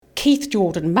Keith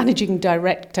Jordan, Managing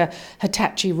Director,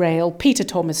 Hitachi Rail, Peter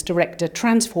Thomas, Director,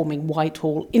 Transforming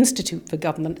Whitehall, Institute for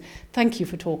Government. Thank you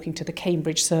for talking to the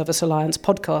Cambridge Service Alliance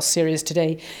podcast series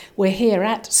today. We're here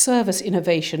at Service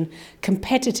Innovation,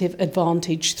 Competitive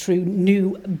Advantage through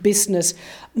New Business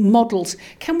Models.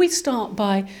 Can we start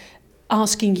by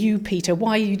asking you, Peter,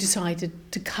 why you decided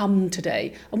to come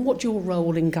today and what your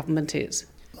role in government is?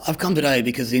 I've come today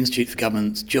because the Institute for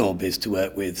Government's job is to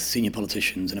work with senior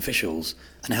politicians and officials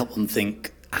and help them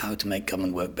think how to make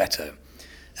government work better.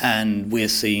 And we're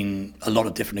seeing a lot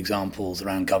of different examples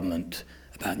around government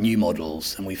about new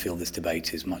models, and we feel this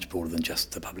debate is much broader than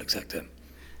just the public sector.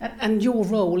 And your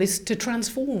role is to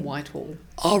transform Whitehall?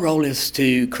 Our role is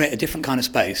to create a different kind of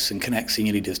space and connect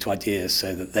senior leaders to ideas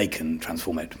so that they can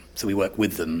transform it. So we work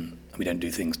with them and we don't do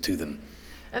things to them.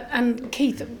 And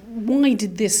Keith, why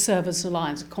did this Service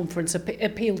Alliance conference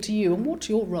appeal to you, and what's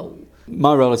your role?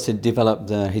 My role is to develop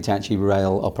the Hitachi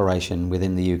Rail operation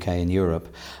within the UK and Europe,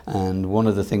 and one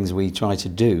of the things we try to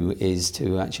do is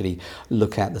to actually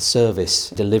look at the service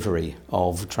delivery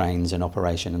of trains and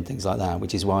operation and things like that,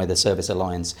 which is why the Service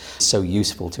Alliance is so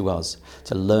useful to us,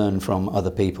 to learn from other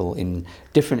people in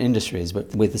different industries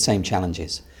but with the same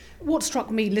challenges. What struck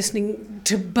me listening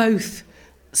to both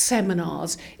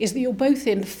seminars is that you're both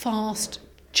in fast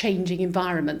changing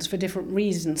environments for different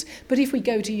reasons. But if we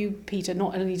go to you, Peter,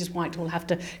 not only does Whitehall have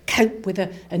to cope with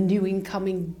a new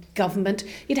incoming government,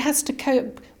 it has to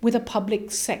cope with a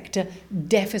public sector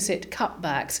deficit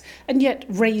cutbacks and yet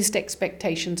raised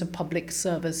expectations of public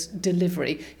service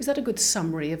delivery. Is that a good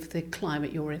summary of the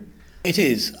climate you're in? It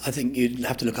is. I think you'd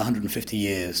have to look 150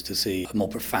 years to see a more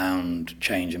profound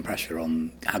change and pressure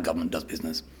on how government does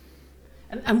business.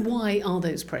 And why are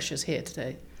those pressures here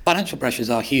today? Financial pressures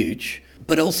are huge,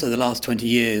 but also the last 20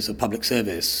 years of public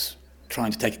service,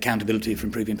 trying to take accountability for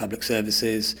improving public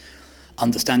services,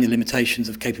 understanding the limitations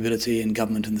of capability in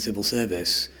government and the civil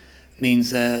service, means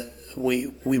that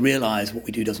we realise what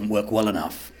we do doesn't work well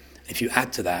enough. If you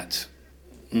add to that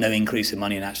no increase in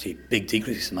money and actually big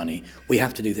decrease in money, we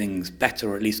have to do things better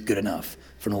or at least good enough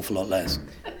for an awful lot less.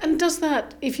 And does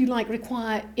that, if you like,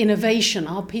 require innovation?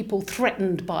 Are people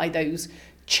threatened by those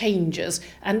changes?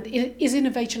 And is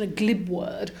innovation a glib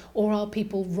word, or are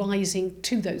people rising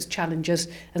to those challenges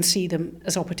and see them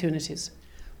as opportunities?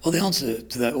 Well, the answer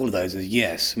to all of those is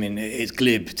yes. I mean, it's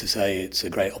glib to say it's a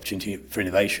great opportunity for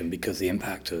innovation because the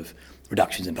impact of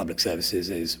reductions in public services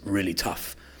is really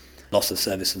tough. Loss of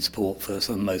service and support for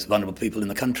some of the most vulnerable people in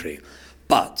the country.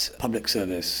 But public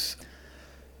service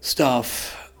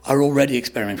staff are already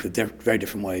experimenting with very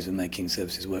different ways of making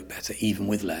services work better, even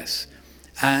with less.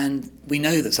 And we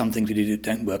know that some things we do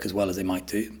don't work as well as they might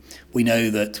do. We know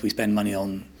that we spend money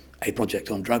on a project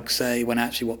on drugs, say, when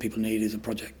actually what people need is a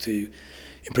project to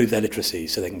improve their literacy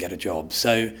so they can get a job.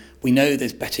 So we know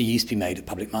there's better use to be made of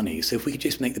public money. So if we could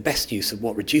just make the best use of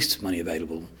what reduced money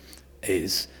available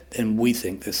is, then we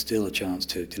think there's still a chance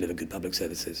to deliver good public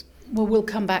services. Well, we'll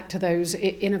come back to those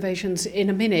innovations in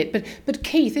a minute. But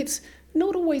Keith, it's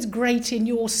not always great in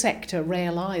your sector,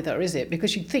 rail either, is it?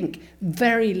 Because you think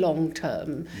very long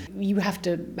term. You have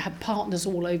to have partners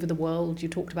all over the world. You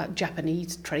talked about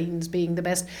Japanese trains being the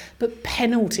best. But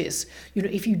penalties,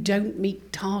 if you don't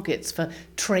meet targets for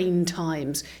train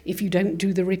times, if you don't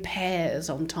do the repairs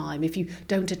on time, if you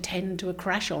don't attend to a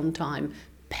crash on time,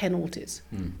 penalties.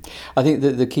 I think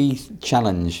that the key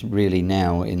challenge really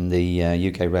now in the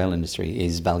UK rail industry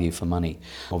is value for money.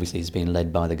 Obviously it's being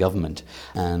led by the government,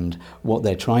 and what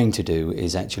they're trying to do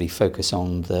is actually focus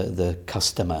on the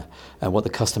customer, what the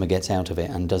customer gets out of it,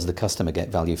 and does the customer get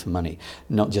value for money,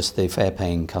 not just the fare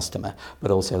paying customer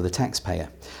but also the taxpayer.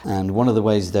 And one of the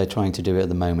ways they're trying to do it at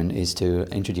the moment is to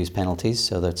introduce penalties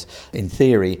so that in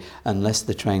theory, unless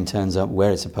the train turns up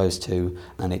where it's supposed to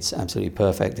and it's absolutely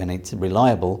perfect and it's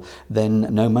reliable, then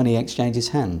no money exchanges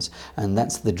hands, and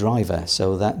that's the driver.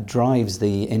 So that drives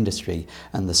the industry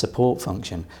and the support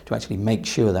function to actually make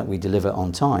sure that we deliver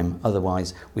on time,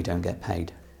 otherwise we don't get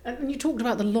paid. And you talked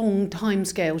about the long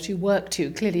timescales you work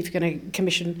to. Clearly, if you're going to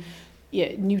commission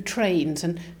new trains,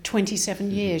 and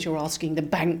 27 years you're asking the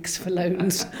banks for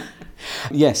loans.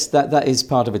 Yes, that is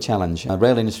part of a challenge. The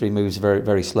rail industry moves very,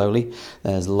 very slowly.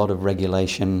 There's a lot of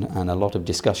regulation and a lot of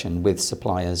discussion with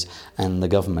suppliers and the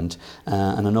government,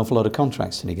 and an awful lot of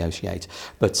contracts to negotiate.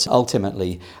 But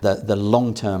ultimately, the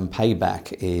long-term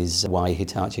payback is why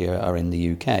Hitachi are in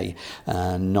the UK,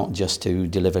 not just to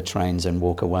deliver trains and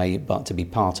walk away, but to be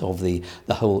part of the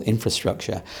whole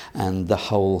infrastructure and the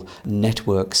whole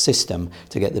network system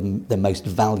to get the most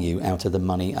value out of the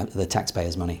money, the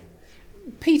taxpayers' money.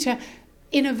 Peter,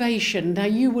 innovation. Now,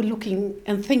 you were looking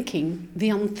and thinking the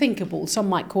unthinkable. Some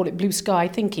might call it blue sky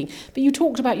thinking. But you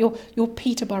talked about your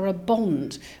Peterborough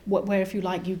bond, where, if you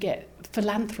like, you get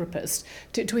philanthropists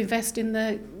to invest in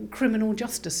the criminal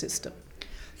justice system.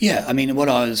 Yeah, I mean, what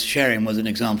I was sharing was an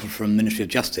example from Ministry of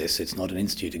Justice. It's not an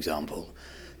institute example,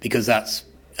 because that's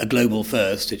a global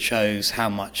first. It shows how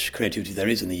much creativity there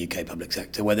is in the UK public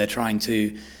sector, where they're trying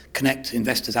to connect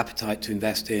investors' appetite to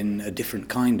invest in a different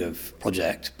kind of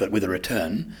project, but with a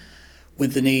return,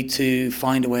 with the need to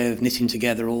find a way of knitting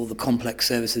together all the complex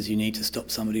services you need to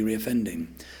stop somebody reoffending.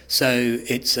 So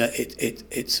it's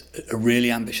a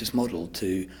really ambitious model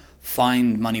to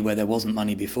find money where there wasn't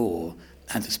money before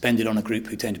and to spend it on a group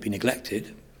who tend to be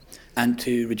neglected and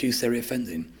to reduce their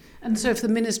reoffending. And so if the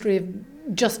Ministry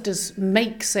of Justice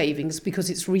makes savings because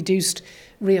it's reduced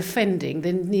reoffending,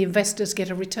 then the investors get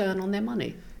a return on their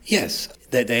money? Yes,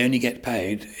 they only get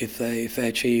paid if they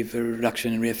achieve a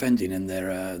reduction in reoffending, and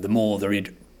the more the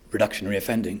reduction in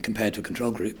reoffending compared to a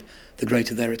control group, the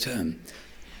greater their return.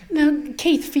 Now,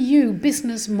 Keith, for you,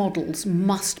 business models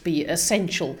must be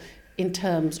essential in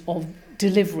terms of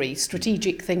delivery,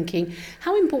 strategic thinking.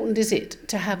 How important is it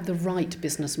to have the right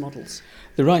business models?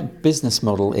 The right business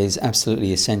model is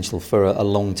absolutely essential for a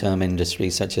long-term industry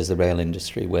such as the rail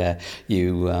industry, where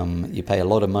you pay a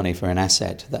lot of money for an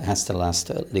asset that has to last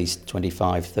at least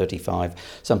 25, 35,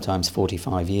 sometimes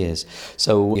 45 years.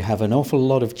 So you have an awful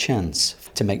lot of chance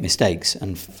to make mistakes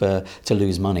and to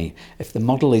lose money. If the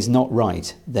model is not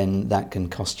right, then that can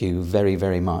cost you very,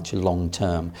 very much long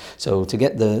term. So to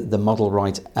get the model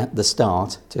right at the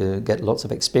start, to get lots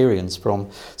of experience from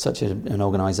such an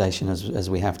organisation as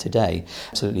we have today,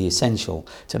 absolutely essential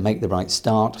to make the right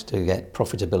start, to get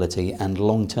profitability and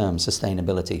long-term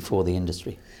sustainability for the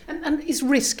industry. And is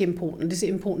risk important? Is it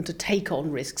important to take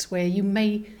on risks where you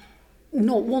may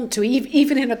not want to,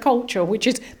 even in a culture which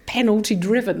is penalty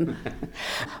driven?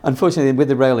 Unfortunately, with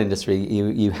the rail industry,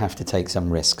 you have to take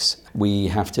some risks. We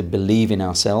have to believe in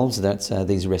ourselves that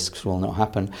these risks will not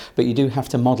happen, but you do have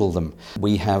to model them.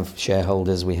 We have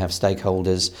shareholders, we have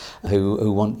stakeholders who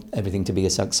want everything to be a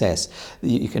success.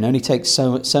 You can only take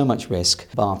so much risk,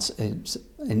 but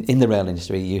in the rail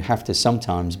industry, you have to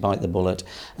sometimes bite the bullet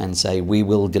and say, we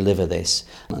will deliver this,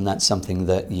 and that's something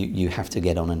that you have to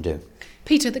get on and do.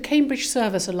 Peter, the Cambridge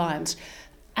Service Alliance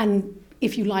and,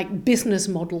 if you like, business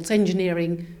models,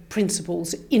 engineering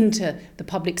principles into the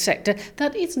public sector,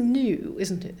 that is new,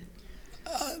 isn't it?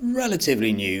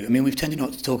 Relatively new. I mean, we've tended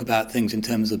not to talk about things in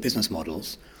terms of business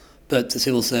models, but the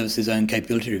Civil Service's own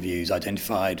capability reviews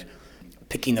identified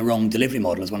picking the wrong delivery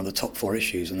model as one of the top 4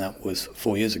 issues, and that was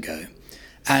 4 years ago.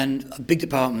 And big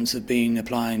departments have been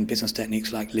applying business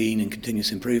techniques like lean and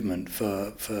continuous improvement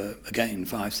for again,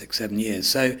 5, 6, 7 years.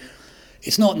 So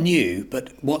it's not new,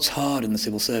 but what's hard in the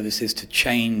civil service is to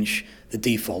change the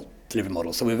default delivery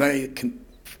model. So we're very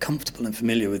comfortable and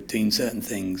familiar with doing certain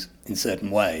things in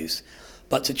certain ways,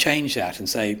 but to change that and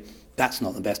say, that's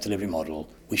not the best delivery model,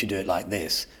 we should do it like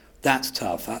this, that's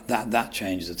tough. That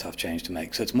change is a tough change to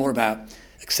make. So it's more about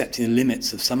accepting the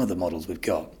limits of some of the models we've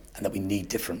got, and that we need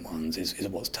different ones is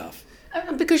what's tough.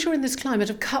 And because you're in this climate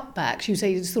of cutbacks, you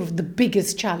say it's sort of the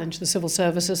biggest challenge the civil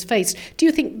service has faced. Do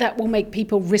you think that will make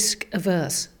people risk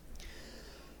averse?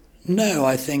 No,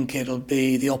 I think it'll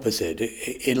be the opposite.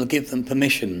 It'll give them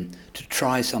permission to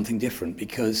try something different,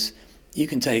 because you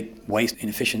can take waste and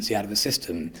inefficiency out of a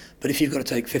system, but if you've got to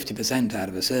take 50% out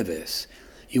of a service,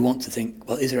 you want to think,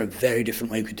 well, is there a very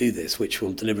different way we could do this which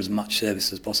will deliver as much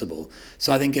service as possible?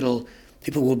 So I think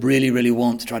people will really, really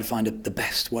want to try to find the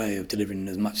best way of delivering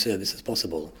as much service as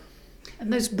possible.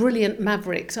 And those brilliant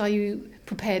mavericks, are you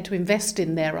prepared to invest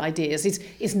in their ideas?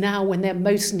 Is now when they're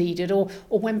most needed, or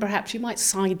when perhaps you might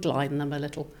sideline them a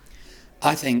little?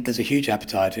 I think there's a huge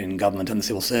appetite in government and the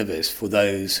civil service for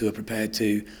those who are prepared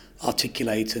to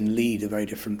articulate and lead a very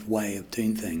different way of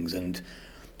doing things. And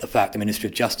the fact the Ministry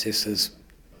of Justice has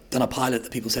done a pilot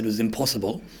that people said was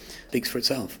impossible speaks for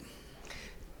itself.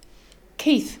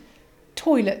 Keith,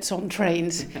 toilets on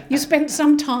trains. You spent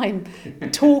some time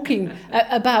talking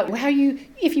about how you,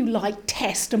 if you like,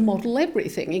 test and model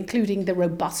everything, including the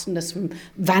robustness and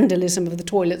vandalism of the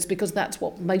toilets, because that's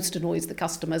what most annoys the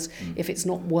customers if it's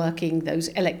not working, those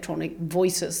electronic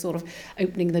voices sort of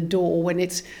opening the door when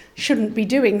it shouldn't be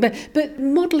doing. But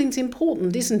modelling's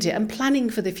important, isn't it? And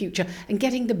planning for the future and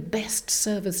getting the best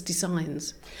service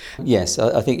designs. Yes,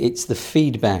 I think it's the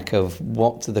feedback of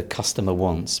what the customer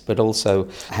wants, but also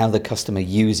how the customer customer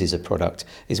uses a product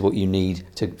is what you need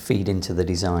to feed into the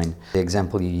design. The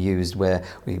example you used where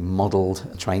we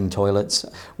modelled train toilets,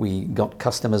 we got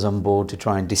customers on board to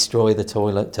try and destroy the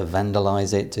toilet, to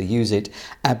vandalise it, to use it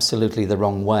absolutely the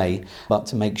wrong way, but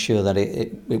to make sure that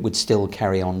it would still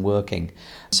carry on working.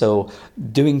 So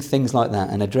doing things like that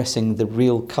and addressing the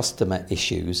real customer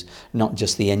issues, not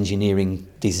just the engineering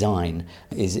design,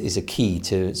 is a key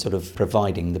to sort of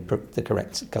providing the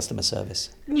correct customer service.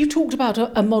 You talked about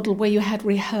a model where you had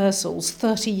rehearsals,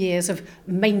 30 years of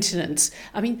maintenance.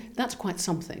 I mean, that's quite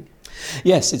something.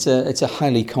 Yes, it's a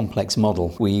highly complex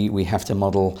model. We have to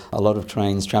model a lot of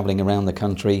trains travelling around the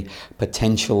country,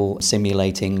 potential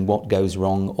simulating what goes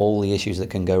wrong, all the issues that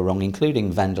can go wrong,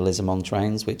 including vandalism on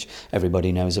trains, which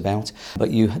everybody knows about.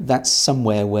 But that's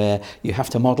somewhere where you have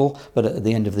to model, but at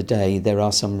the end of the day, there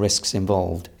are some risks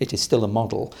involved. It is still a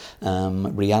model.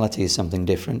 Reality is something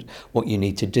different. What you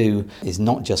need to do is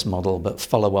not just model, but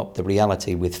follow up the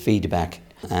reality with feedback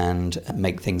and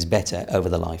make things better over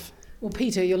the life. Well,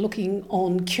 Peter, you're looking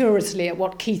on curiously at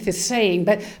what Keith is saying,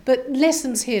 but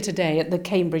lessons here today at the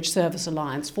Cambridge Service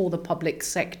Alliance for the public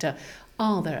sector,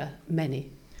 are there many?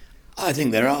 I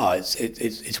think there are.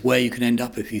 It's where you can end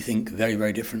up if you think very,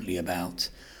 very differently about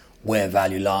where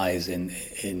value lies in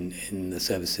the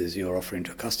services you're offering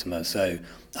to a customer. So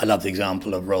I love the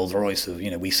example of Rolls-Royce of,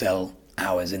 we sell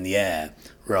hours in the air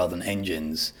rather than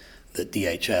engines, that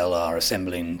DHL are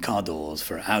assembling car doors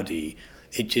for Audi.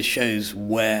 It just shows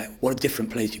what a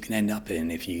different place you can end up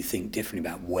in if you think differently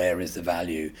about where is the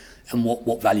value and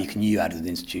what value can you add as an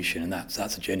institution, and that's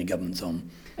a journey government's on.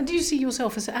 And do you see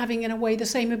yourself as having, in a way, the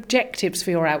same objectives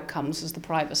for your outcomes as the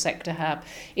private sector have?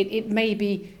 It may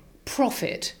be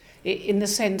profit in the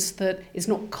sense that it's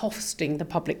not costing the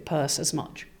public purse as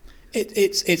much.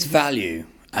 It's value,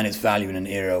 and it's value in an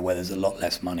era where there's a lot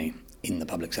less money in the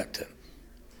public sector.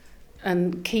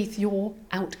 And Keith, your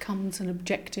outcomes and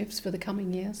objectives for the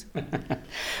coming years?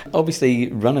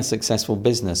 Obviously, run a successful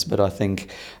business, but I think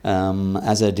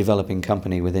as a developing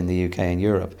company within the UK and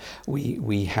Europe,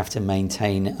 we have to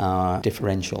maintain our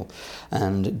differential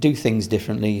and do things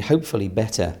differently, hopefully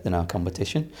better than our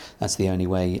competition. That's the only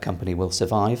way a company will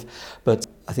survive. But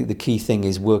I think the key thing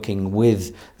is working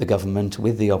with the government,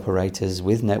 with the operators,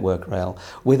 with Network Rail,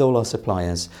 with all our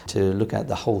suppliers to look at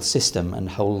the whole system and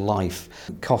whole life,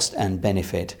 cost and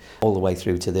benefit, all the way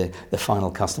through to the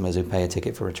final customers who pay a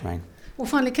ticket for a train. Well,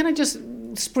 finally, can I just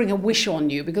spring a wish on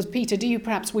you? Because, Peter, do you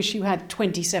perhaps wish you had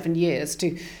 27 years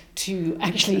to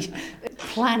actually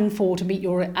plan for, to meet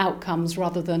your outcomes,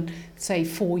 rather than, say,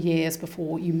 4 years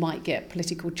before you might get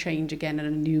political change again and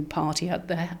a new party at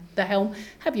the helm?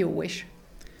 Have you a wish?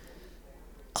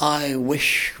 I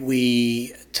wish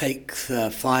we take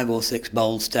the 5 or 6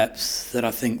 bold steps that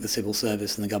I think the civil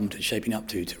service and the government is shaping up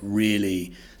to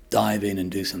really dive in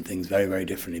and do some things very, very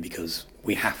differently, because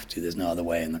we have to. There's no other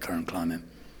way in the current climate.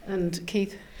 And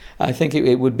Keith? I think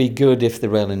it would be good if the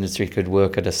rail industry could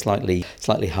work at a slightly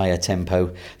higher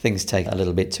tempo. Things take a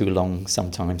little bit too long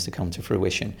sometimes to come to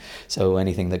fruition. So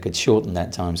anything that could shorten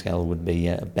that timescale would be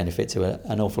a benefit to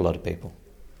an awful lot of people.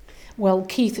 Well,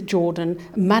 Keith Jordan,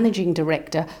 Managing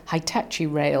Director, Hitachi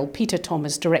Rail, Peter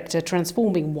Thomas, Director,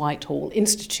 Transforming Whitehall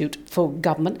Institute for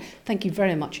Government, thank you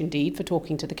very much indeed for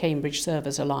talking to the Cambridge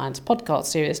Service Alliance podcast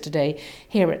series today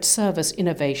here at Service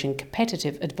Innovation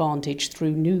Competitive Advantage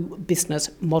Through New Business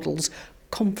Models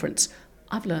Conference.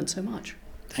 I've learned so much.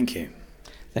 Thank you.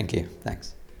 Thank you.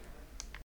 Thanks.